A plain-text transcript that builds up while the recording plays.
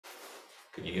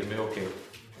Can you hear me okay?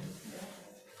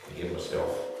 I hear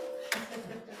myself.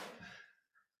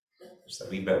 Just a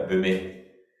wee bit boomy.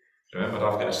 Remember,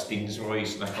 I've got a Steen's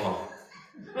voice, Nicola.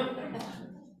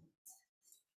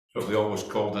 What we always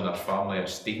called in our family a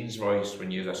Steen's voice.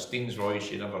 When you had a Steen's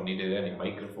voice, you never needed any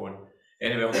microphone.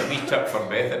 Anyway, I've got a wee tip for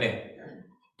Bethany.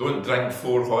 Don't drink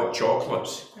 4 hot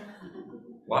chocolates.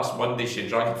 Last Monday she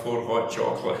drank 4 hot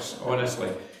chocolates. Honestly,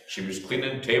 she was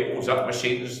cleaning tables, up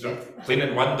machines,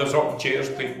 cleaning windows, up chairs,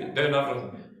 cleaning down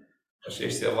everything. I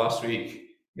said to her last week,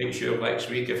 make sure next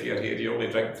week if you're here you only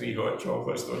drink 3 hot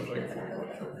chocolates, don't drink 4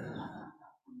 hot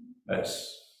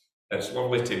chocolates. It's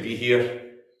lovely to be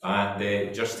here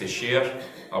and just to share.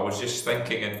 I was just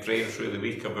thinking and praying through the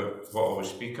week about what I would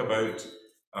speak about,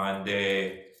 and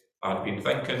I've been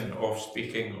thinking of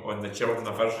speaking on the children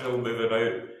of Israel moving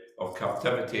out of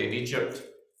captivity in Egypt,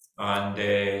 and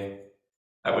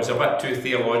it was a bit too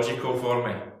theological for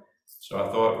me. So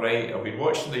I thought, right, I've been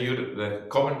watching the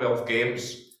Commonwealth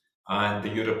Games and the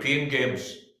European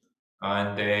Games,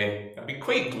 and I've been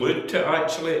quite glued to it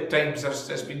actually at times.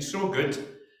 It's been so good,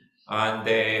 and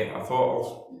I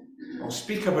thought I'll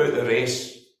speak about the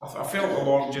race. I felt the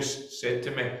Lord just said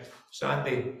to me,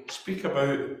 Sandy, speak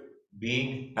about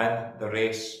being in the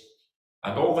race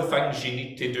and all the things you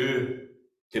need to do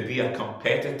to be a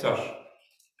competitor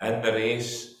in the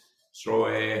race. So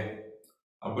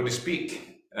I'm going to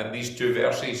speak in these 2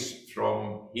 verses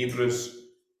from Hebrews,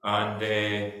 and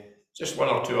just 1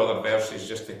 or 2 other verses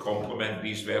just to complement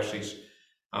these verses,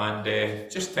 and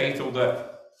just titled it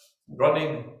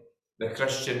Running the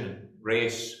Christian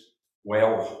Race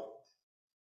Well.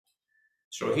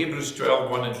 So Hebrews 12,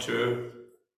 1 and 2,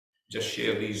 just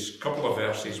share these couple of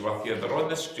verses with you. They're on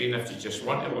the screen if you just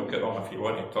want to look at them. If you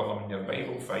want to turn them in your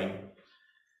Bible, fine.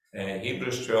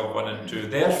 Hebrews 12, 1 and 2.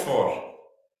 Therefore,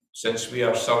 since we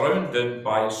are surrounded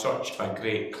by such a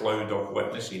great cloud of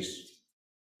witnesses,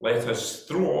 let us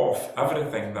throw off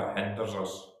everything that hinders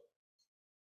us,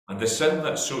 and the sin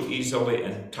that so easily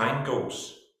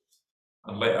entangles,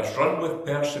 and let us run with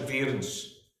perseverance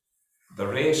the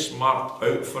race marked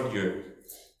out for you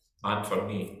and for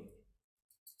me,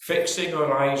 fixing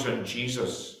our eyes on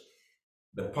Jesus,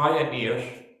 the pioneer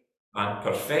and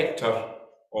perfecter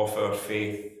of our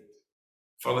faith.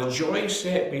 For the joy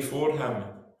set before him,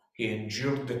 he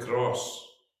endured the cross,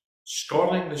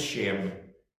 scorning the shame,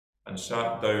 and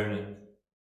sat down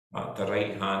at the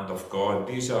right hand of God.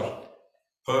 These are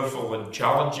powerful and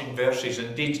challenging verses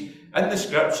indeed. In the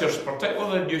scriptures,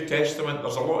 particularly the New Testament,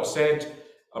 there's a lot said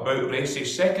about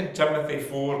races. 2 Timothy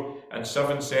 4 and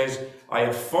 7 says, I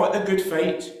have fought the good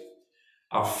fight,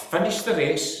 I've finished the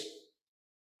race,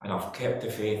 and I've kept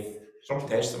the faith. Some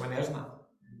testimony, isn't it?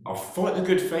 I've fought the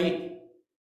good fight,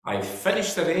 I've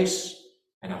finished the race,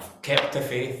 and I've kept the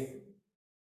faith.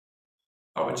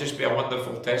 That would just be a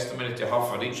wonderful testimony to have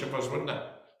for each of us, wouldn't it?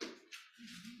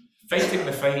 Fighting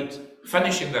the fight,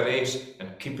 finishing the race,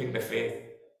 and keeping the faith.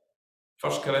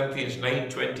 1 Corinthians 9,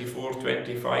 24,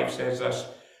 25 says this,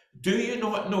 do you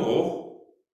not know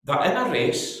that in a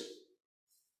race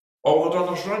all the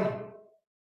runners run,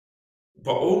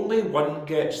 but only one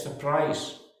gets the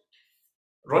prize?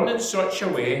 Run in such a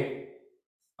way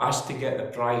as to get the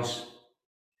prize.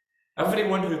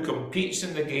 Everyone who competes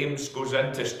in the games goes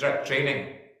into strict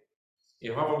training.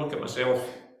 You have a look at myself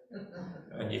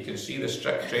and you can see the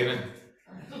strict training.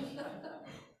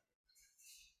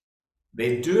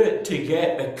 They do it to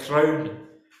get the crown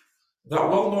that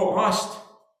will not last.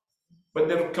 When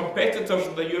they're competitors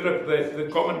in the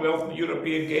Commonwealth and the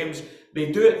European Games,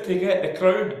 they do it to get the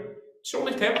crown. It's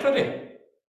only temporary.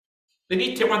 They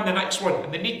need to win the next one,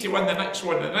 and they need to win the next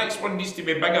one, and the next one needs to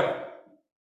be bigger.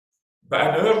 But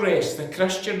in our race, the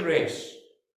Christian race,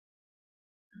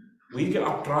 we get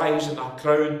a prize and a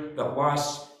crown that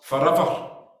lasts forever,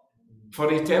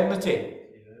 for eternity.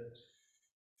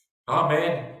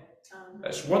 Amen.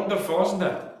 It's wonderful, isn't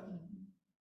it?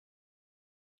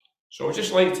 So I'd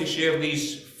just like to share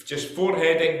these just 4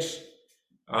 headings,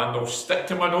 and I'll stick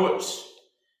to my notes,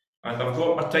 and I've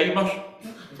got my timer,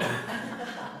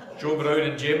 Joe Brown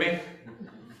and Jamie,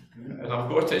 and I've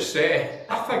got it set.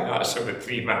 I think that's about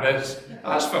 3 minutes.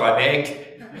 That's for an egg.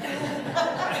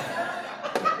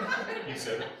 You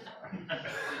said it.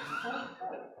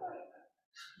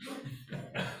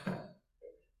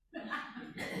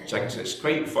 Things, it's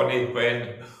quite funny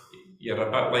when you're a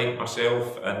bit like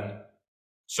myself, and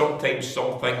sometimes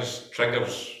some things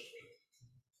triggers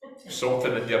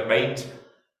something in your mind,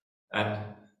 and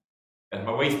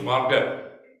my wife Margaret,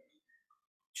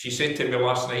 she said to me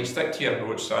last night, stick to your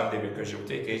notes, Sandy, because you'll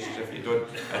take ages if you don't.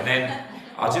 And then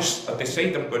I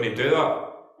decide I'm going to do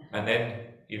that, and then,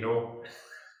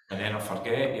 And then I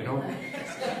forget, you know.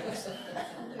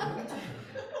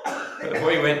 But the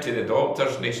boy went to the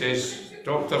doctors and he says,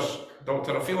 Doctor,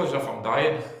 I feel as if I'm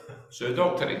dying. So the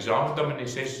doctor examined him and he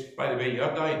says, by the way,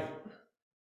 you're dying.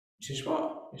 He says,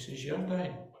 what? He says, you're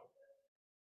dying.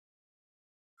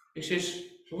 He says,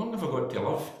 how long have I got to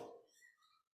live?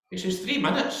 He says, 3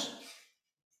 minutes.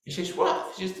 He says,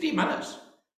 what? He says, 3 minutes.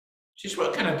 He says,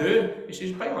 what can I do? He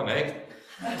says, boil an egg.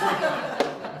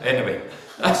 Anyway,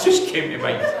 that just came to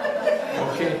mind.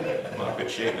 Okay, Margaret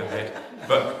shaking her head.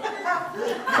 But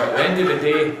at the end of the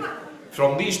day,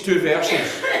 from these two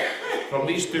verses,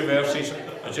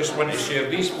 I just want to share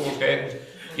these 4 headings.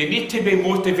 You need to be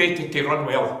motivated to run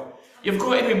well. You've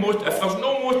got to be if there's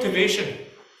no motivation,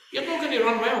 you're not going to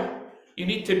run well. You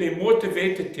need to be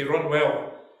motivated to run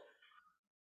well.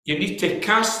 You need to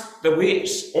cast the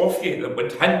weights off you that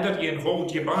would hinder you and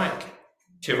hold you back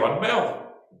to run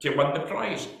well, to win the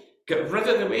prize. Get rid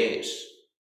of the weights.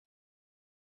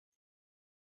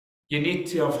 You need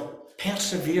to have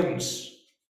perseverance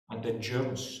and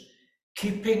endurance.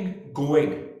 Keeping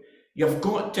going. You've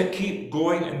got to keep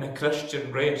going in the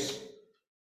Christian race.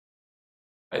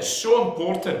 It's so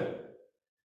important.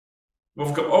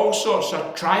 We've got all sorts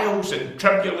of trials and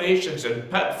tribulations and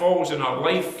pitfalls in our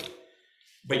life.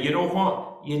 But you know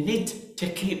what? You need to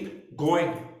keep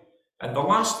going. And the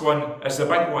last one is the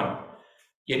big one.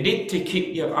 You need to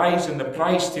keep your eyes on the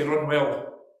prize to run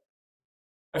well.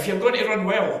 If you're going to run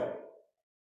well,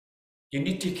 you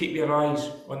need to keep your eyes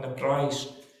on the prize.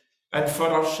 And for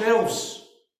ourselves,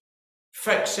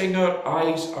 fixing our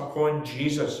eyes upon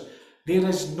Jesus, there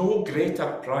is no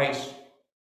greater prize.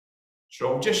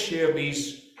 So I'll just share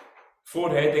these 4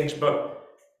 headings, but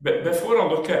before I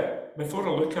look at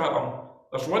them,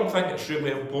 there's one thing that's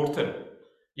really important.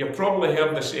 You've probably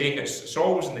heard the saying, it's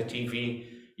always on the TV,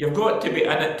 you've got to be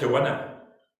in it to win it.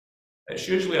 It's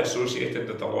usually associated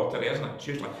with the lottery, isn't it? It's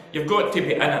usually, you've got to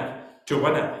be in it to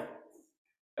win it.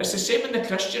 It's the same in the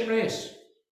Christian race.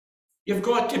 You've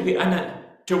got to be in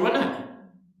it to win it.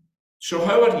 So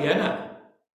how are you in it?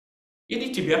 You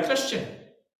need to be a Christian.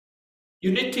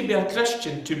 You need to be a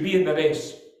Christian to be in the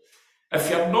race. If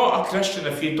you're not a Christian,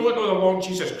 if you don't know the Lord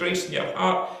Jesus Christ in your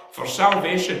heart for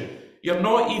salvation, you're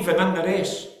not even in the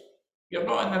race. You're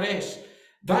not in the race.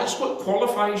 That's what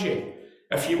qualifies you.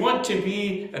 If you want to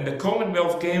be in the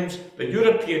Commonwealth Games, the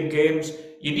European Games,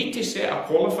 you need to set a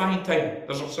qualifying time.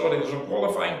 There's a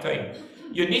qualifying time.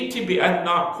 You need to be in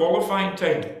that qualifying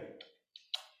time.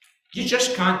 You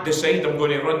just can't decide I'm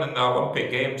going to run in the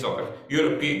Olympic Games or the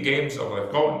European Games or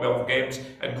the Commonwealth Games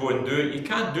and go and do it. You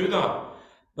can't do that.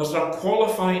 There's a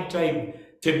qualifying time.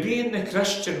 To be in the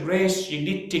Christian race, you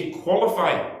need to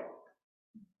qualify.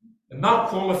 And that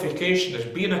qualification is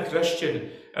being a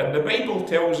Christian. And the Bible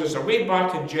tells us, way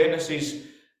back in Genesis,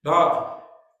 that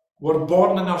we're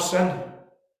born in our sin.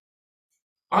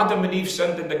 Adam and Eve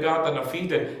sinned in the Garden of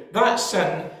Eden. That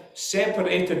sin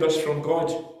separated us from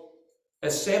God.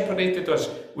 It separated us.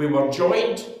 We were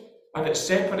joined, and it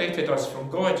separated us from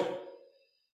God.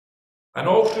 And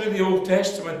all through the Old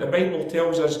Testament, the Bible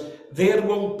tells us, there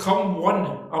will come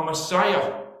one, a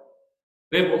Messiah.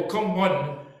 There will come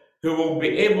one who will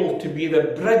be able to be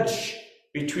the bridge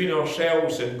between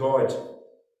ourselves and God.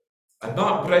 And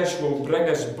that bridge will bring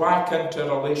us back into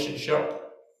a relationship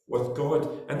with God.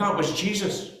 And that was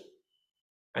Jesus.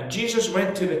 And Jesus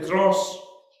went to the cross.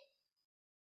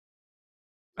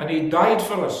 And he died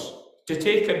for us to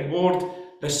take on board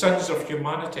the sins of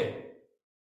humanity.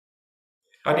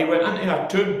 And he went into a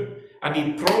tomb and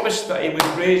he promised that he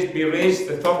would be raised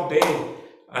the 3rd day.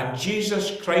 And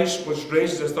Jesus Christ was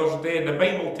raised the 3rd day. And the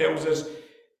Bible tells us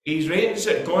he reigns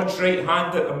at God's right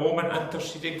hand at the moment,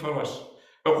 interceding for us.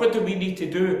 But what do we need to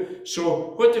do?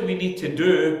 So what do we need to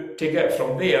do to get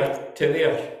from there to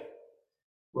there?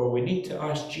 Well, we need to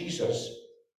ask Jesus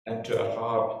into our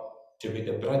heart to be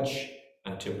the bridge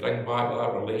and to bring back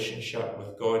that relationship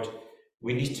with God.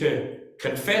 We need to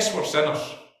confess we're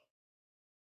sinners.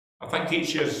 I think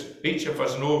each of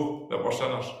us know that we're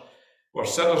sinners. We're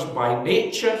sinners by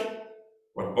nature,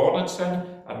 we're born in sin,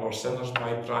 and we're sinners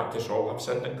by practice. All have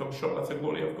sinned and come short of the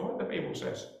glory of God, the Bible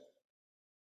says.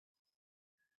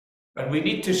 And we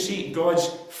need to seek God's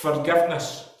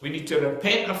forgiveness. We need to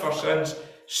repent of our sins,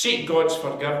 seek God's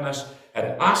forgiveness,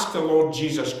 and ask the Lord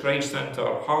Jesus Christ into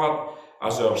our heart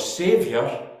as our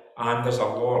Saviour and as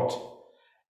our Lord.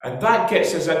 And that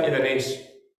gets us into the race.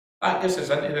 That gets us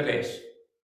into the race.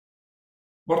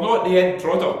 We're not the end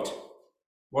product.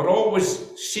 We're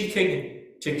always seeking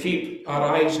to keep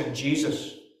our eyes on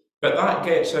Jesus. But that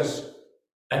gets us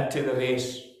into the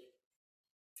race.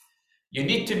 You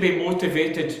need to be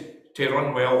motivated to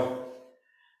run well.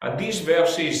 And these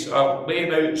verses are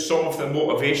laying out some of the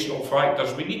motivational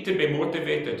factors. We need to be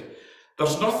motivated.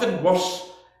 There's nothing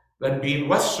worse than being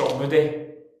with somebody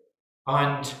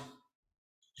and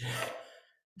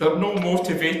they're not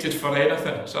motivated for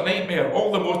anything. It's a nightmare.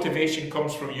 All the motivation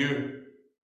comes from you.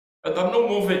 And they're not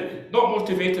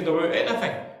motivated about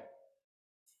anything.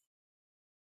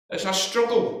 It's a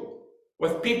struggle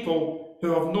with people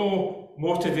who have no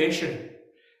motivation.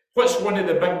 What's one of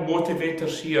the big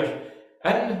motivators here?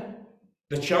 In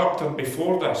the chapter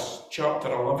before this,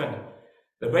 chapter 11,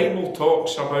 the Bible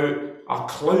talks about a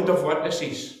cloud of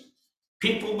witnesses.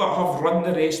 People that have run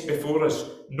the race before us.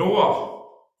 Noah,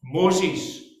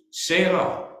 Moses,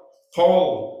 Sarah,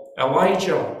 Paul,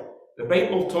 Elijah. The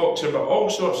Bible talks about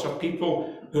all sorts of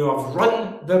people who have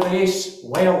run the race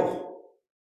well.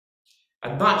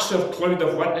 And that's their cloud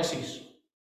of witnesses.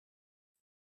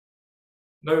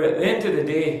 Now, at the end of the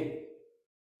day,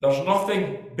 there's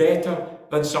nothing better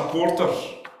than supporters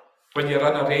when you're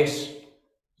in a race.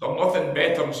 There's nothing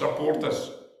better than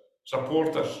supporters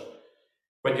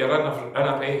when you're in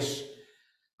a race.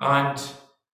 And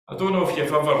I don't know if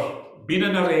you've ever been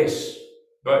in a race,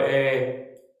 but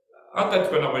I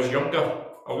did when I was younger,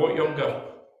 a lot younger.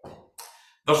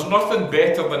 There's nothing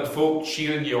better than folk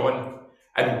cheering you on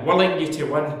and willing you to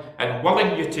win and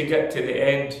willing you to get to the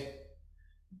end.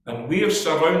 And we're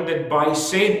surrounded by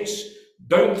saints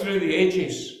down through the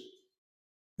ages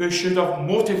who should have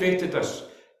motivated us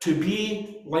to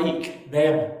be like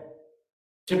them,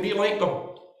 to be like them,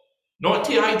 not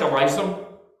to idolize them,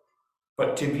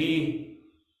 but to be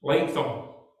like them.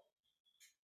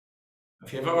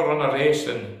 If you've ever run a race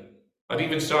or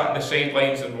even sat on the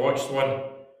sidelines and watched one,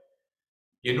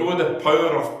 you know the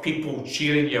power of people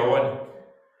cheering you on.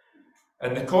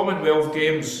 In the Commonwealth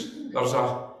Games, there's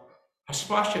a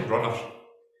smashing runner.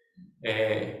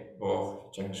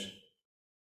 Jinx.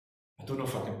 I don't know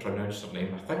if I can pronounce her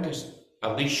name. I think it's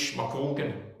Eilish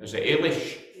McColgan. Is it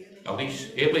Eilish?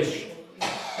 Eilish.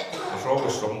 There's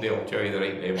always somebody who'll tell you the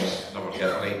right name. I never get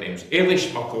the right names.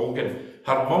 Eilish McColgan.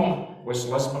 Her mum was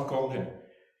Liz McColgan.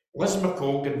 Liz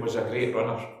McColgan was a great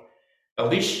runner.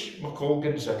 Eilish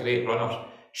McColgan's a great runner.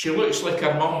 She looks like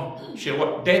her mum. She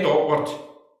looked dead awkward.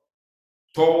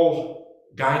 Tall,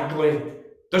 gangly,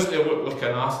 doesn't look like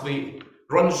an athlete,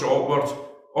 runs awkward,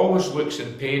 always looks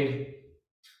in pain.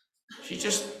 She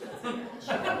does.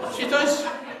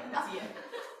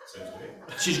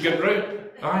 She's going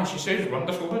round, she sounds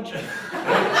wonderful, doesn't she?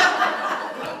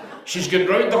 She's going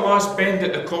round the last bend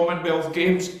at the Commonwealth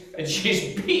Games and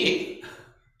she's beat.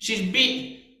 She's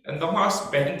beat in the last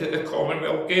bend at the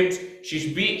Commonwealth Games.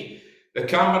 She's beat. The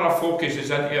camera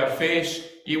focuses into her face.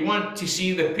 You want to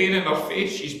see the pain in her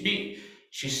face. She's beat.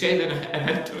 She said in an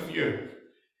interview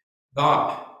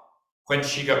that when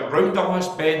she got round the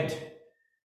last bend,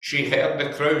 she heard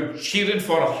the crowd cheering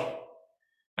for her.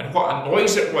 And what a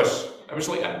noise it was. It was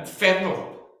like an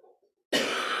inferno.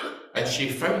 And she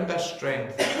found the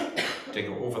strength to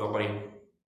go over the line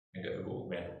and get the gold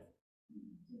medal.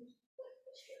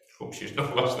 Hope she's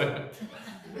not listening.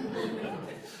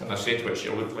 And I said what she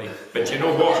looked like. But you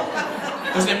know what?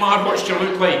 Doesn't it matter what she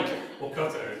looked like? We'll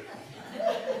cut it out.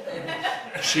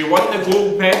 She won the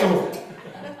gold medal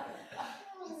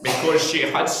because she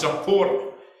had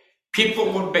support.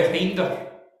 People were behind her.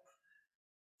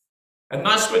 And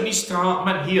that's what needs to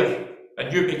happen here in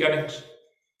New Beginnings.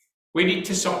 We need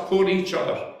to support each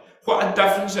other. What a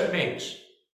difference it makes.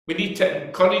 We need to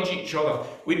encourage each other.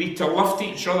 We need to lift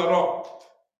each other up.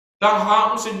 That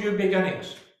happens in New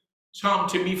Beginnings. It's happened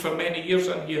to me for many years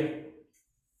in here.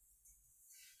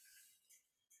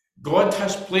 God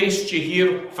has placed you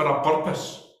here for a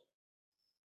purpose.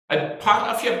 And part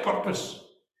of your purpose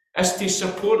is to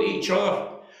support each other.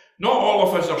 Not all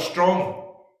of us are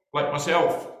strong, like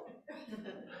myself.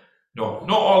 No,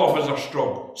 not all of us are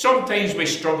strong. Sometimes we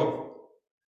struggle.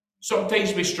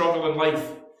 Sometimes we struggle in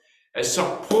life. It's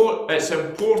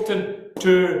important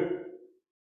to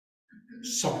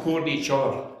support each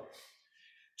other.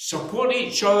 Support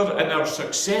each other in our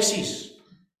successes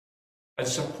and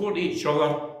support each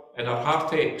other in our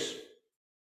heartaches.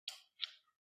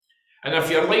 And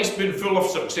if your life's been full of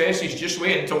successes, just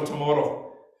wait until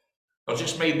tomorrow. There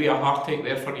just might be a heartache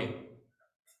there for you.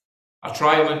 A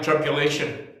trial and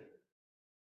tribulation.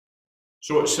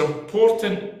 So it's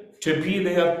important to be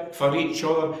there for each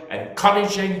other,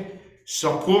 encouraging,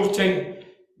 supporting,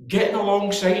 getting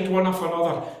alongside one of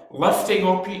another, lifting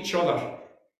up each other.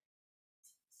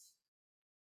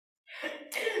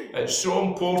 It's so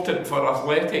important for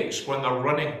athletics when they're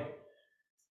running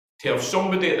to have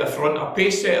somebody at the front, a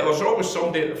pace setter. There's always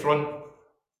somebody at the front.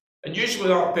 And usually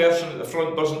that person at the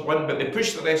front doesn't win, but they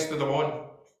push the rest of them on.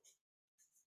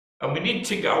 And we need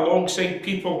to get alongside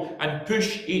people and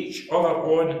push each other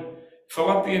on.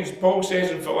 Paul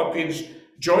says in Philippians,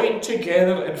 join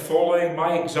together in following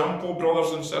my example,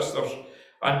 brothers and sisters.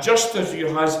 And just as you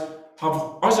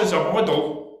have us as a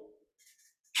model,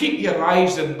 keep your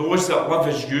eyes on those that live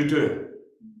as you do.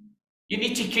 You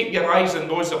need to keep your eyes on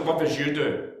those that live as you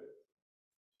do.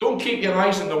 Don't keep your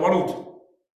eyes on the world,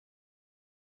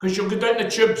 because you'll go down the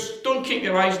tubes. Don't keep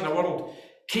your eyes on the world.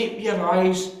 Keep your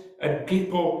eyes on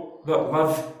people that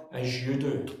live as you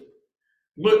do.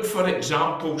 Look for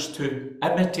examples to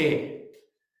imitate.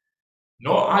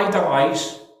 Not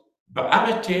idolize, but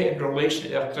imitate in relation to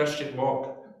their Christian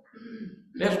walk.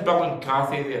 There's Bill and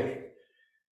Kathy there.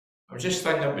 I was just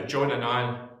thinking about John and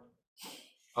Anne,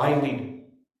 Eileen.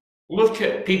 Look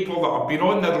at people that have been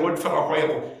on the road for a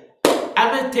while.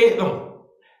 Imitate them.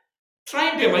 Try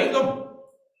and be like them.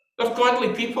 They're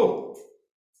godly people.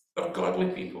 They're godly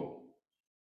people.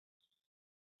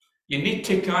 You need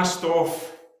to cast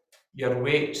off your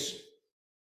weights.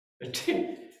 It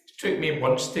took me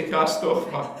months to cast off,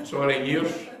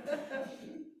 years.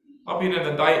 I've been in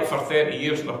the diet for 30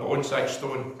 years and I've put on 6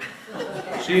 stone.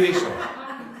 Seriously.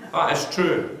 That is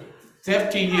true.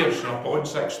 13 years and I've put on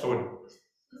 6 stone.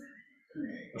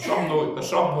 There's something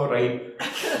not right.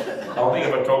 I'll need to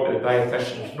have a talk to the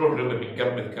dietitian. He's not really been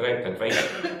giving me the correct advice.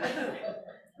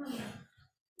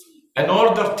 In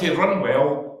order to run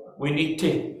well, we need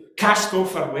to cast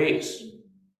off our weights.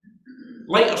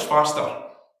 Lighter's faster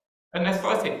in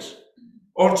athletics,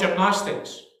 or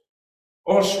gymnastics,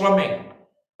 or swimming.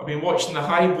 I've been watching the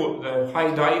high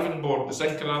diving board, the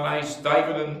synchronised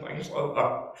diving and things like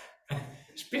that.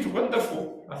 It's been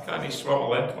wonderful. I can't swim a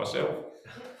length myself.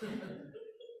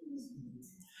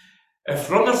 If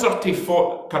runners are to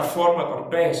perform at their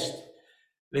best,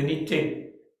 they need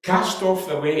to cast off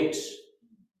the weights.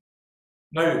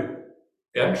 Now,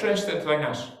 the interesting thing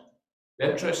is,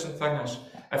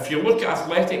 if you look at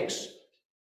athletics,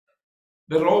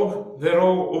 they're all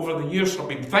over the years have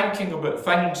been thinking about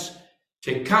things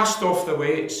to cast off the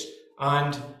weights,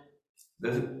 and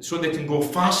so they can go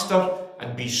faster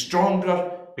and be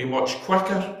stronger, be much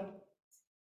quicker.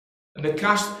 And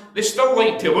they still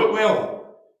like to look well.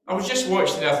 I was just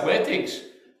watching the athletics.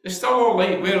 They still all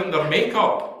like wearing their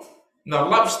makeup and their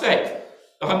lipstick,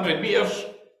 the 100 metres,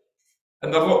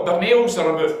 and their nails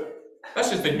are about,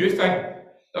 this is the new thing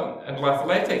in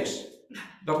athletics,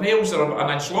 their nails are about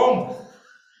 1 inch long.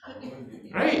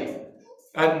 Right?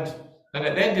 And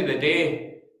at the end of the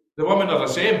day, the women are the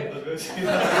same. The women are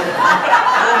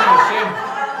the same.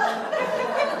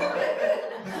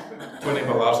 Tony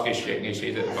Malarkey's shaking his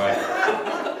head at the back.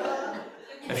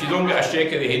 If you don't get a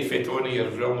shake of the head for Tony, you're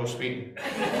real no speaking.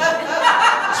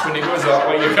 It's when he goes that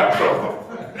way you get a problem.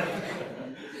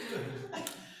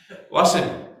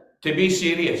 Listen, to be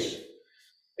serious,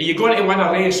 are you going to win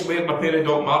a race wearing a pair of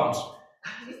Doc Martens?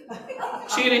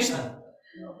 Seriously?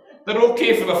 They're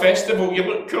okay for the festival. You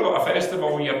look cool at a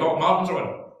festival with your Doc Martens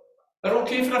on. They're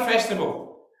okay for a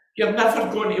festival. You're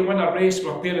never going to win a race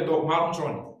with a pair of Doc Martens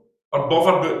on. Or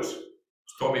bover boots.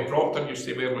 Tommy Proctor used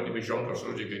to wear when he was younger,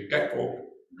 so he could kick folk.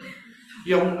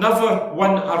 You'll never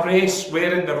win a race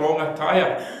wearing the wrong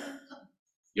attire.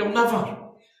 You'll never.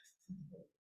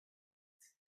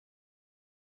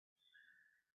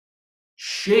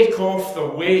 Shake off the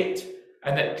weight,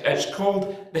 and it's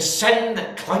called the sin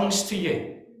that clings to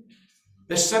you.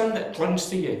 The sin that clings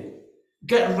to you.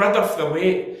 Get rid of the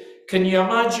weight. Can you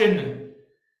imagine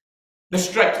the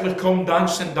Strictly Come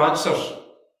Dancing dancers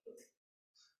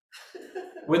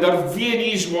with their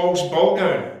Viennese waltz ball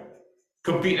gown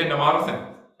competing in the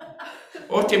marathon?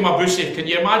 Ote Mabuse, can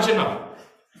you imagine her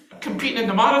competing in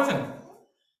the marathon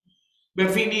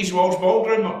with Viennese waltz ball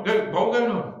gown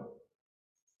on?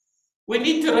 We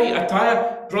need the right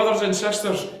attire, brothers and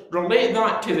sisters. Relate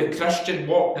that to the Christian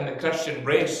walk and the Christian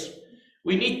race.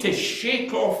 We need to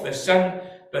shake off the sin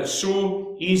that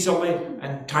so easily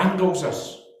entangles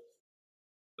us.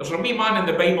 There's a wee man in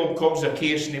the Bible called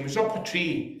Zacchaeus, and he was up a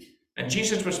tree, and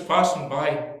Jesus was passing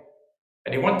by,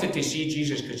 and he wanted to see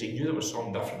Jesus because he knew there was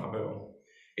something different about him.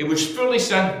 He was full of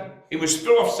sin. He was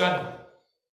full of sin.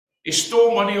 He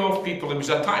stole money off people. He was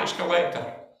a tax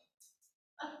collector.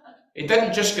 He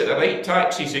didn't just get the right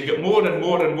taxes, he got more and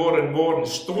more and more and more and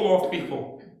stole off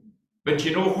people. But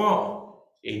you know what?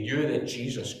 He knew that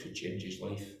Jesus could change his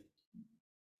life.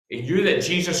 He knew that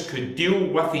Jesus could deal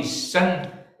with his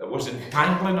sin that was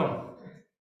entangling him.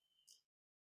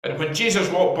 And when Jesus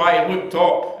walked by, he looked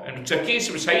up, and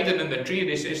Zacchaeus was hiding in the tree, and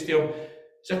he says to him,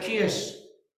 Zacchaeus,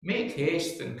 make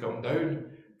haste and come down,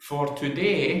 for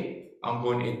today I'm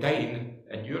going to dine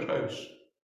in your house.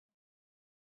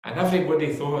 And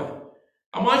everybody thought,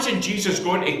 Imagine Jesus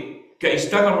going to get his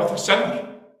dinner with a sinner.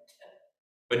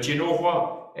 But do you know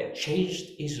what? It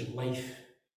changed his life.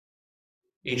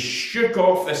 He shook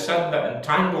off the sin that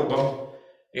entangled him.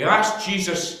 He asked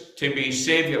Jesus to be his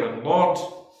Saviour and Lord.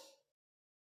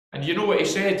 And you know what he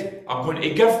said? I'm going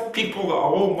to give people that I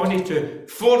owe money to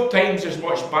 4 times as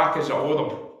much back as I owe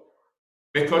them.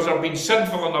 Because I've been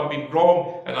sinful and I've been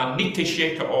wrong and I need to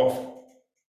shake it off.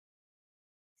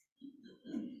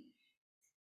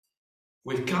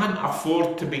 We can't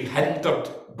afford to be hindered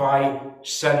by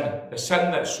sin. The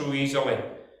sin that so easily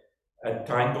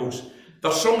entangles.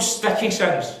 There's some sticky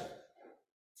sins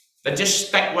that just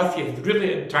stick with you,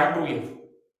 really entangle you.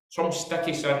 Some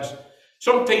sticky sins.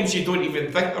 Sometimes you don't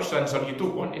even think they're sins, or you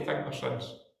don't want to think they're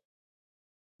sins.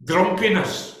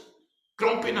 Grumpiness.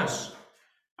 Grumpiness.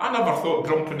 I never thought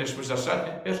grumpiness was a sin.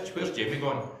 Where's Jamie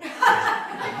gone?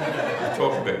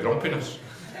 Talking about grumpiness.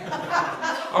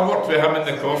 I worked with him in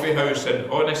the coffee house, and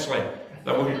honestly,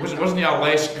 wasn't he a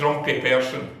less grumpy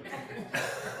person?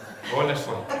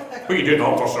 Honestly. What are you doing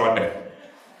after Sunday?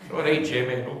 All right,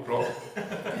 Jamie, no problem.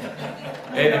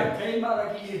 Anyway.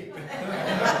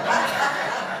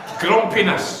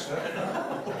 Grumpiness.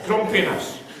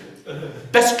 Grumpiness.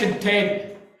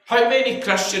 Discontent. How many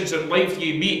Christians in life do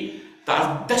you meet that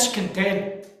are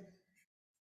discontent?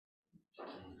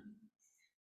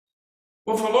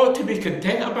 We've a lot to be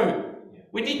content about.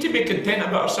 We need to be content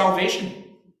about our salvation.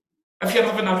 If you're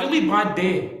having a really bad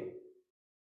day,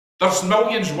 there's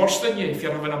millions worse than you if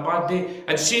you're having a bad day.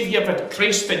 And see if you've had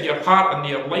Christ in your heart and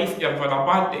your life and you're having a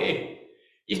bad day,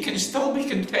 you can still be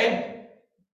content.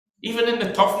 Even in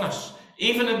the toughness,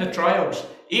 even in the trials,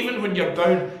 even when you're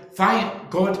down, thank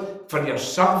God for your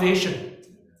salvation.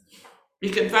 You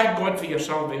can thank God for your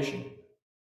salvation.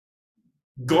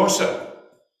 Gossip.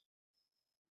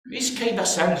 These kind of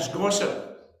sins, gossip.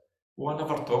 Oh, I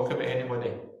never talk about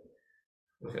anybody.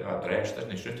 Look at that dress, doesn't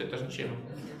he suit it, doesn't she?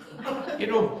 You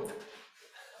know,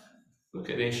 look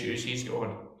at the shoes he's got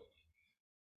on.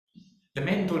 The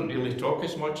men don't really talk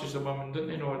as much as the women, don't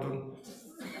they? No, I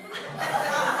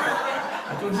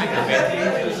don't think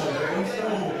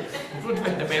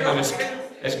the men are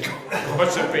as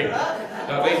gossipy. That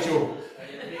right, Joe?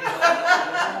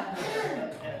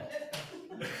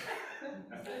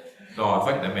 No, I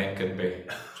think the men can be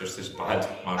just as bad,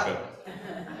 Margaret.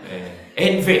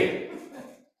 Envy.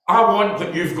 I want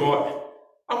what you've got.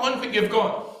 I want what you've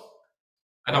got.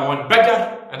 And I want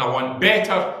bigger, and I want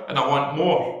better, and I want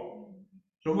more.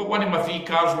 So what one of my 3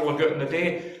 cars will I get in the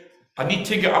day? I need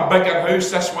to get a bigger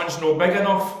house, this one's no big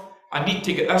enough. I need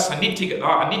to get this, I need to get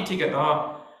that, I need to get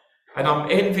that. And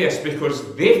I'm envious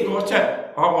because they've got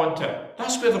it, I want it.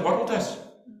 That's where the world is.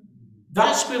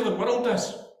 That's where the world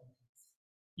is.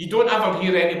 You don't ever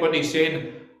hear anybody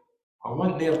saying, I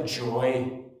want their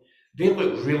joy. They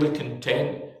look really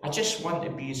content. I just want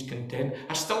to be as content.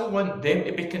 I still want them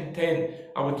to be content.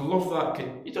 I would love that.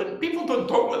 People don't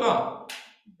talk like that.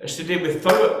 It's to do with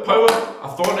power,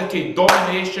 authority,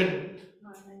 domination,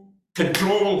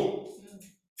 control,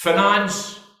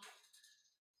 finance.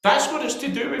 That's what it's to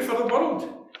do with for the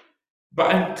world.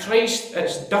 But in Christ,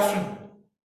 it's different.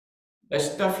 It's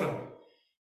different.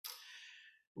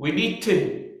 We need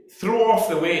to throw off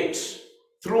the weights.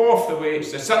 Throw off the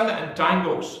weights. The sin that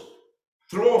entangles.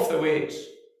 Throw off the weights.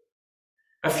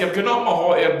 If you're going up my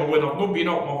hot air balloon, I've not been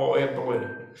up my hot air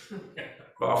balloon.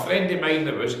 But a friend of mine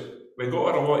we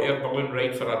got her a hot air balloon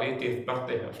ride for her 80th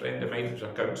birthday. A friend of mine was a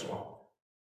counsellor.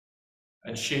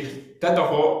 And she did a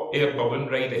hot air balloon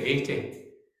ride at 80.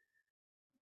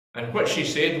 And what she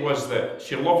said was that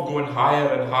she loved going higher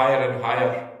and higher and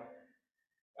higher.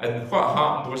 And what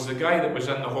happened was the guy that was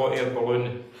in the hot air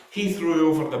balloon, he threw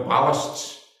over the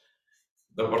ballasts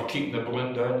that were keeping the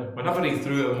balloon down. Whenever he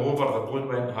threw them over, the balloon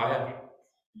went higher.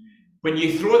 When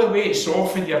you throw the weights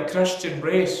off in your Christian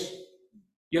race,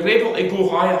 you're able to go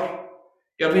higher.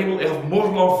 You're able to have more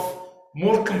love,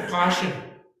 more compassion,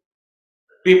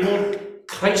 be more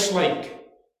Christ-like.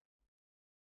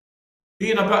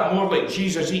 Being a bit more like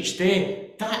Jesus each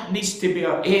day, that needs to be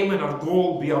our aim and our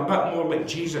goal, be a bit more like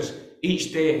Jesus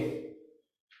each day.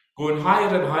 Going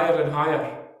higher and higher and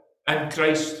higher in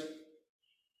Christ.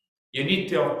 You need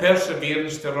to have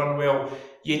perseverance to run well.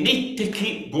 You need to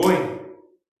keep going.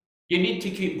 You need to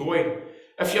keep going.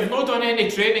 If you've not done any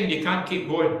training, you can't keep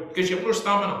going because you've no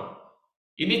stamina.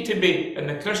 You need to be in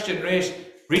the Christian race,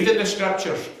 reading the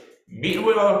scriptures, meeting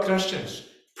with other Christians,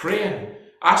 praying,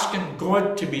 asking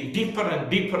God to be deeper and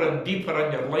deeper and deeper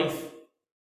in your life.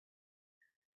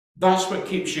 That's what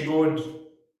keeps you going.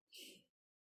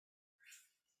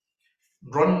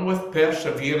 Run with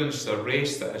perseverance the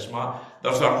race that is marked.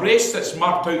 There's a race that's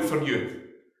marked out for you.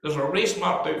 There's a race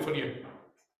marked out for you.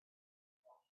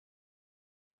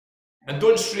 And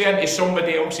don't stray into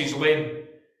somebody else's lane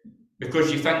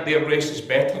because you think their race is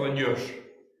better than yours.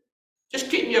 Just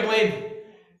keep in your lane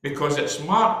because it's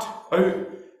marked out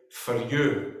for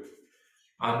you.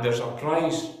 And there's a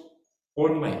prize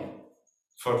only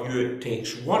for you. It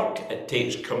takes work, it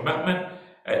takes commitment,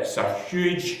 it's a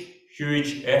huge,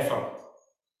 huge effort.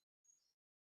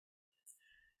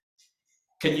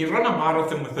 Can you run a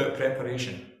marathon without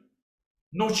preparation?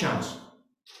 No chance.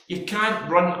 You can't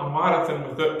run a marathon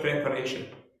without preparation.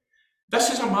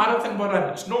 This is a marathon we're in.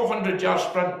 It's no 100-yard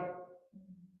sprint.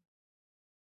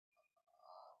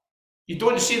 You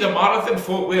don't see the marathon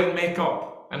folk wearing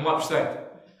makeup and lipstick.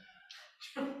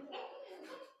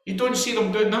 You don't see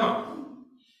them doing that.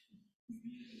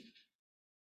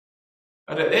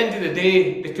 And at the end of the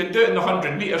day, they can do it in the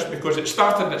 100 metres because it's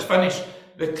started and it's finished.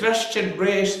 The Christian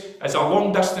race is a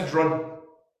long distance run.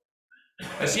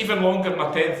 It's even longer than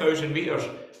a 10,000 metres,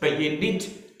 but you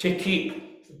need to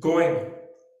keep going.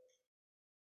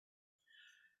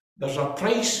 There's a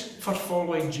price for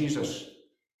following Jesus.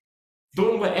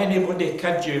 Don't let anybody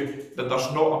kid you that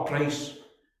there's not a price.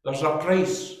 There's a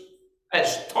price.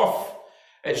 It's tough.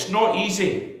 It's not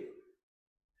easy.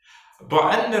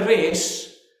 But in the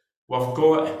race, we've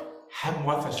got him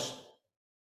with us.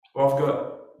 We've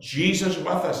got Jesus with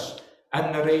us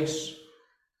in the race.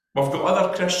 We've got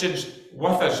other Christians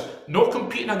with us, not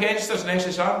competing against us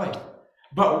necessarily,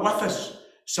 but with us,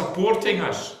 supporting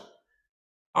us.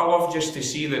 I love just to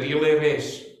see the relay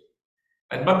race.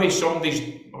 And maybe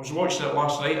I was watching it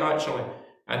last night actually,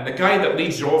 and the guy that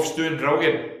leads off's doing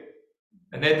brilliant.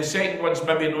 And then the second one's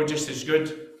maybe not just as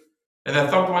good. And the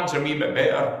third one's a wee bit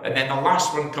better. And then the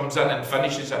last one comes in and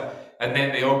finishes it. And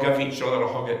then they all give each other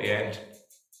a hug at the end.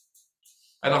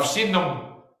 And I've seen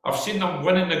them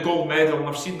winning the gold medal, and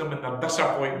I've seen them in their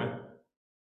disappointment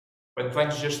when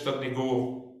things just didn't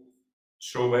go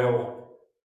so well.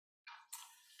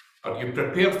 Are you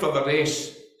prepared for the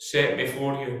race set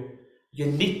before you? You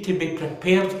need to be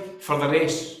prepared for the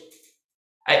race.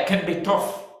 It can be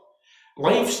tough.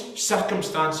 Life's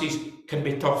circumstances can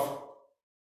be tough.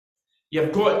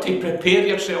 You've got to prepare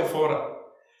yourself for it.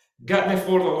 Get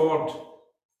before the Lord.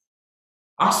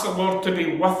 Ask the Lord to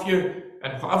be with you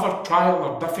in whatever trial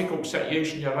or difficult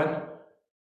situation you're in.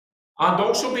 And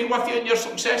also be with you in your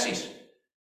successes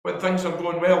when things are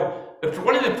going well.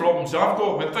 One of the problems I've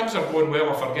got, when things are going well,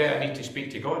 I forget I need to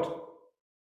speak to God.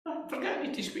 I forget I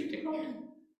need to speak to God.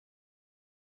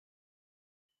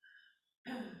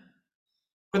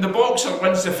 When the boxer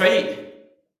wins the fight,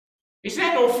 he's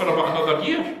then off for about another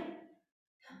year.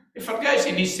 He forgets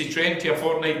he needs to train to a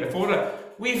fortnight before it.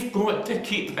 We've got to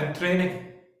keep in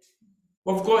training.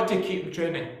 We've got to keep in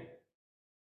training.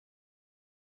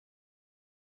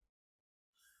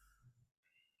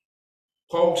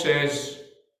 Paul says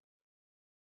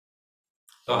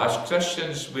that as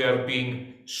Christians we are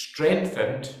being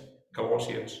strengthened,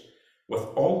 Colossians, with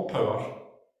all power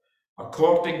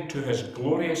according to his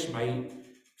glorious might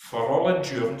for all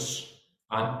endurance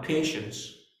and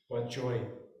patience with joy.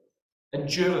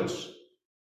 Endurance.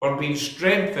 We're being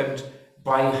strengthened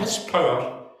by his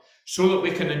power so that we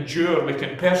can endure, we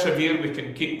can persevere, we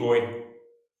can keep going.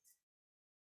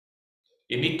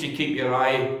 You need to keep your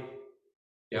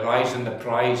eyes on the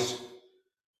prize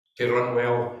to run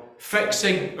well.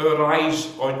 Fixing our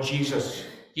eyes on Jesus.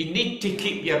 You need to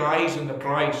keep your eyes on the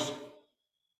prize.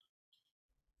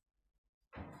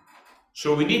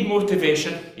 So we need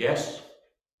motivation, yes.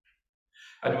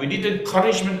 And we need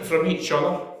encouragement from each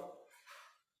other.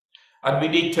 And we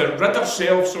need to rid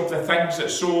ourselves of the things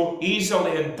that so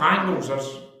easily entangles us.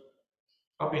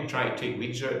 I've been trying to take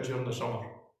weeds out during the summer.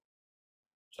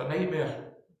 It's a nightmare.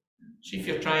 See if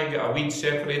you're trying to get a weed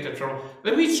separated from...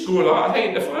 The weeds go that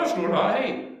height, the flowers go that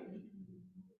height.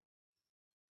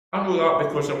 I know that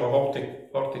because I'm a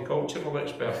horticultural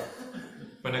expert.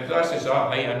 When the grass is that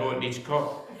high, I know it needs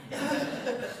cut.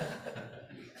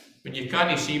 When you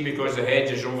can't see because the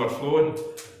hedge is overflowing,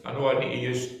 I know I need to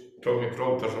use Tommy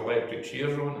Proctor's electric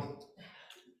shears on it.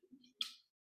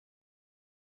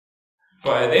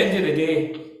 But at the end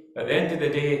of the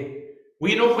day,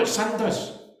 we know what sin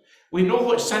does. We know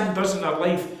what sin does in our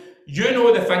life. You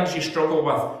know the things you struggle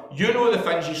with. You know the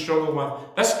things you struggle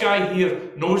with. This guy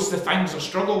here knows the things I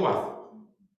struggle with.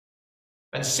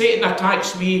 And Satan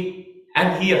attacks me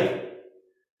in here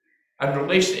in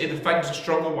relation to the things I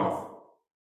struggle with.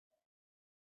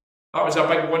 That was a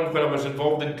big one when I was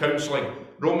involved in counselling.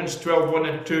 Romans 12:1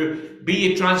 and 2. Be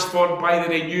ye transformed by the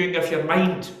renewing of your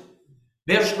mind.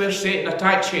 There's where Satan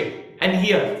attacks you, in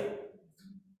here.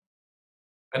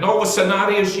 And all the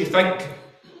scenarios you think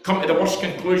come to the worst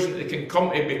conclusion that they can come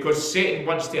to because Satan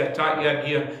wants to attack you in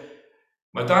here.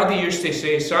 My daddy used to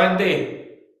say, Sandy,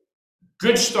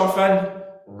 good stuff in,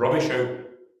 rubbish out.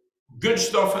 Good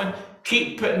stuff in,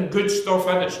 keep putting good stuff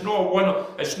in. It's not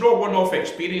a one-off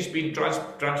experience being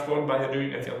transformed by the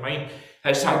renewing of your mind.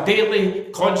 It's a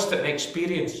daily, constant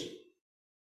experience.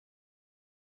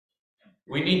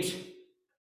 We need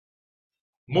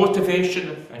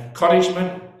motivation,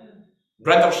 encouragement,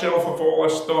 rid ourselves of all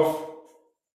this stuff,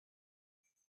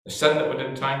 the sin that would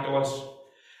entangle us.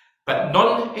 But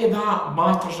none of that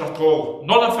matters at all.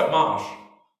 None of it matters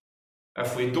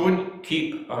if we don't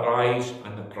keep our eyes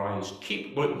on the prize.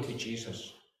 Keep looking to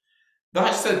Jesus.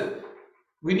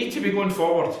 We need to be going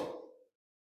forward.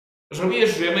 There's a wee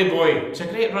Israeli boy, he's a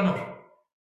great runner.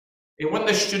 He won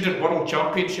the Student World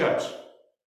Championships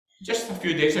just a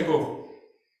few days ago.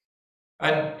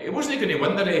 And he wasn't going to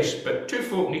win the race, but two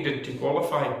folk needed to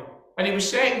qualify. And he was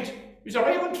second. He was a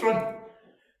right on front.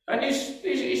 And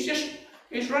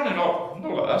he's running up.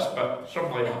 Not like this, but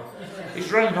something like that.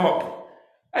 He's running up.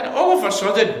 And all of a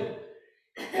sudden,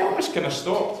 he almost kind of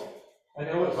stopped. And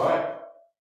he looked back.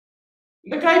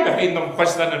 And the guy behind him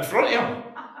whizzed in front of him.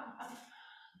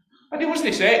 And he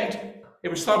wasn't second. He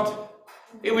was third.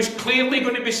 He was clearly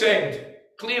going to be second.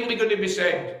 Clearly going to be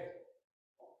second.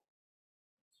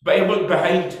 But he looked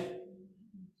behind.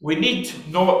 We need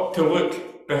not to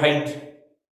look behind.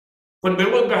 When we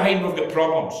look behind, we've got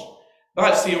problems.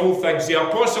 That's the old things. The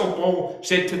Apostle Paul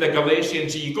said to the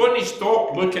Galatians, you're going to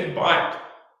stop looking back.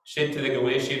 Said to the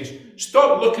Galatians,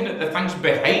 stop looking at the things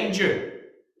behind you.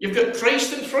 You've got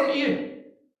Christ in front of you.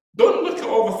 Don't look at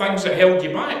all the things that held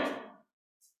you back.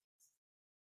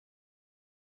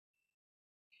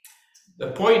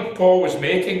 The point Paul was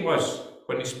making was,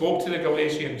 when he spoke to the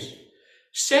Galatians,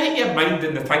 set your mind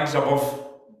on the things above.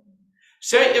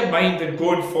 Set your mind on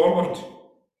going forward.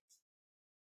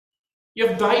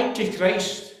 You've died to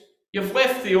Christ. You've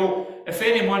left the old. If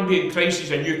anyone be in Christ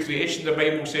is a new creation, the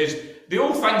Bible says, the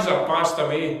old things are passed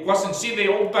away. Listen, see the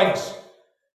old things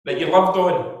that you lived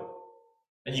on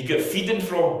and you get feeding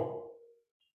from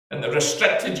and that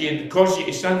restricted you and caused you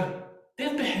to sin.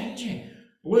 They're behind you.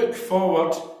 Look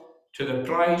forward to the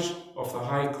prize of the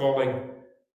high calling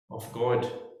of God.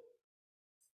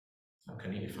 I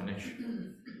need to finish.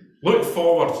 Look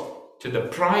forward to the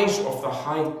prize of the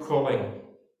high calling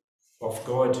of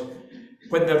God.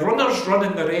 When the runners run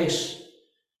in the race,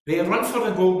 they run for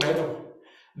the gold medal.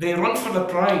 They run for the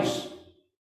prize.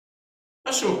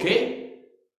 That's okay.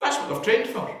 That's what they're trained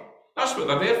for. That's what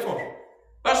they're there for.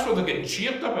 That's what they're getting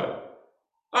cheered about.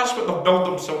 That's what they've built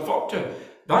themselves up to.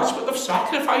 That's what they've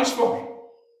sacrificed for.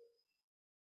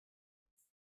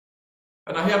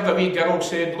 And I heard a wee girl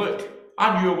saying, look,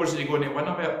 I knew I wasn't going to win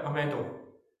a medal,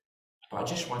 but I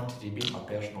just wanted to beat my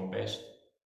personal best.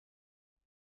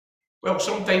 Well,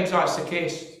 sometimes that's the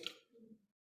case.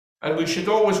 And we should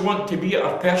always want to be at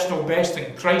our personal best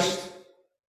in Christ,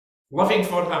 living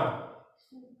for Him,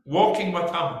 walking with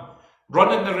Him,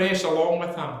 running the race along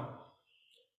with Him,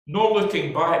 no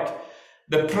looking back.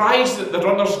 The prize that the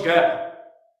runners get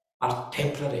are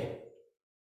temporary.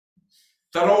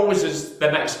 There always is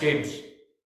the next games,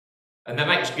 and the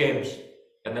next games,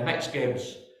 and the next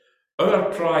games.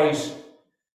 Our prize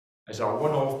is a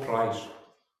one-off prize.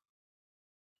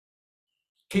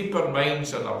 Keep our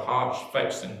minds and our hearts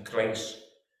fixed in Christ,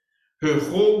 who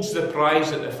holds the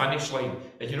prize at the finish line.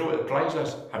 And you know what the prize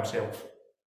is? Himself.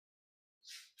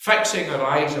 Fixing our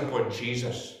eyes upon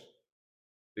Jesus,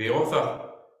 the author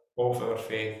of our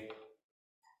faith.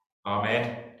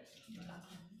 Amen.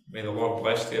 May the Lord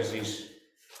bless these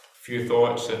few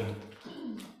thoughts, and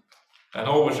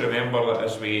always remember that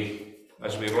as we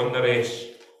run the race,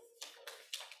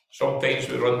 sometimes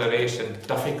we run the race in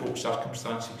difficult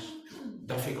circumstances.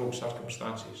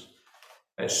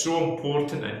 It's so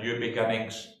important in new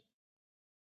beginnings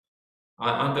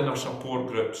and in our support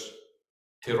groups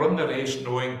to run the race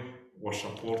knowing we're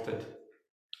supported,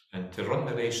 and to run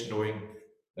the race knowing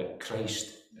that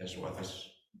Christ is with us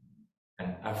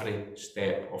in every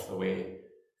step of the way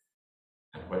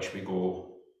in which we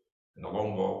go, in the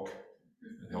long walk,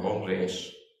 in the long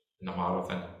race, in the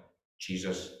marathon.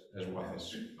 Jesus is with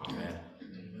us. Amen.